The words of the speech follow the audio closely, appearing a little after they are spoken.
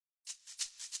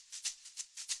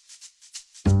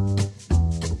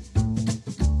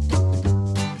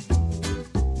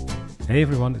Hey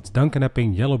everyone, it's Duncan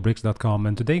Epping, yellowbricks.com,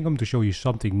 and today I'm going to show you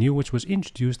something new which was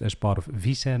introduced as part of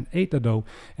vSAN 8.0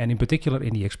 and in particular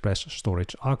in the Express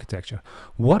storage architecture.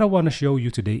 What I want to show you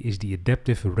today is the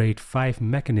adaptive RAID-5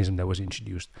 mechanism that was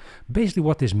introduced. Basically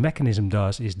what this mechanism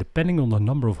does is, depending on the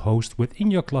number of hosts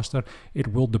within your cluster,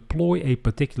 it will deploy a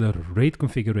particular RAID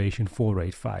configuration for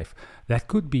RAID-5. That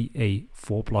could be a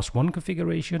 4+1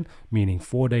 configuration, meaning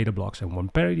 4 data blocks and 1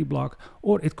 parity block,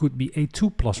 or it could be a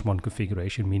 2+1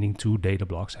 configuration, meaning 2 data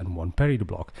blocks and 1 parity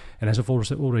block. And as I've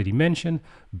already mentioned,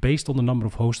 based on the number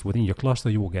of hosts within your cluster,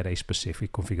 you will get a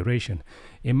specific configuration.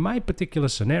 In my particular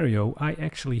scenario, I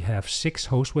actually have 6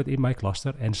 hosts within my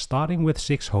cluster, and starting with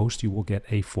 6 hosts, you will get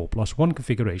a 4+1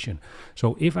 configuration.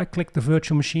 So if I click the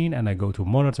virtual machine and I go to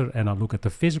monitor and I look at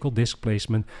the physical disk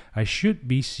placement, I should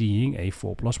be seeing a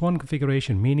 4+1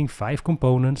 configuration, meaning 5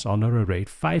 components under a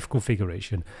RAID-5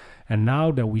 configuration. And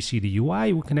now that we see the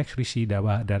UI, we can actually see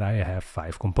that I have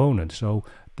 5 components. So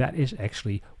that is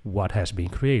actually what has been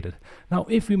created. Now,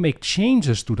 if we make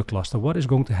changes to the cluster, what is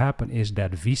going to happen is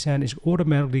that vSAN is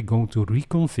automatically going to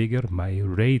reconfigure my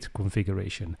RAID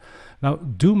configuration. Now,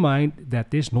 do mind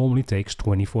that this normally takes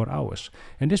 24 hours.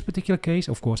 In this particular case,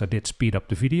 of course, I did speed up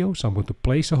the video, so I'm going to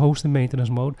place a host in maintenance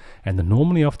mode, and then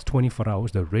normally after 24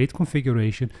 hours, the RAID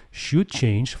configuration should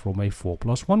change from a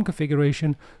 4+1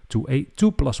 configuration to a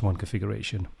 2+1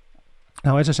 configuration.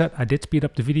 Now, as I said, I did speed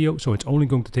up the video, so it's only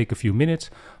going to take a few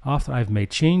minutes after I've made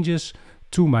changes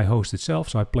to my host itself.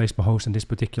 So I placed my host in this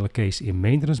particular case in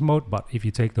maintenance mode, but if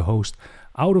you take the host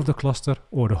out of the cluster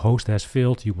or the host has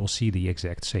failed, you will see the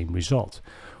exact same result.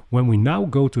 When we now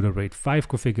go to the RAID-5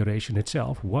 configuration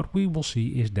itself, what we will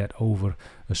see is that over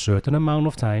a certain amount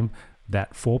of time,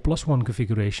 that 4+1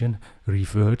 configuration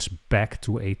reverts back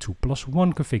to a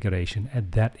 2+1 configuration,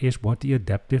 and that is what the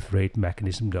adaptive RAID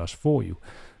mechanism does for you.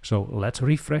 So let's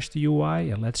refresh the UI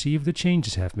and let's see if the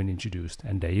changes have been introduced.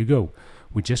 And there you go.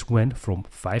 We just went from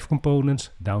 5 components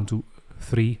down to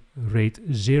 3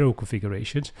 RAID 0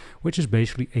 configurations, which is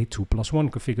basically a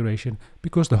 2+1 configuration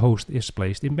because the host is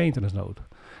placed in maintenance mode.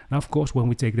 Now, of course, when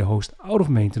we take the host out of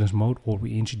maintenance mode or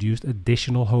we introduced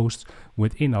additional hosts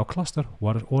within our cluster,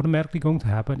 what is automatically going to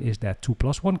happen is that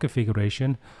 2+1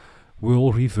 configuration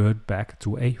will revert back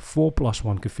to a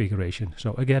 4+1 configuration.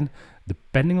 So again,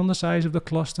 depending on the size of the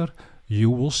cluster,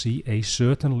 you will see a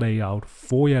certain layout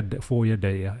for your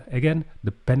data. Again,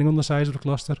 depending on the size of the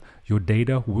cluster, your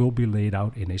data will be laid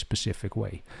out in a specific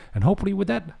way. And hopefully with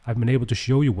that, I've been able to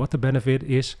show you what the benefit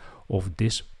is of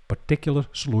this particular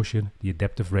solution, the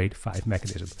adaptive RAID-5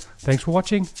 mechanism. Thanks for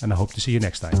watching, and I hope to see you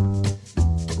next time.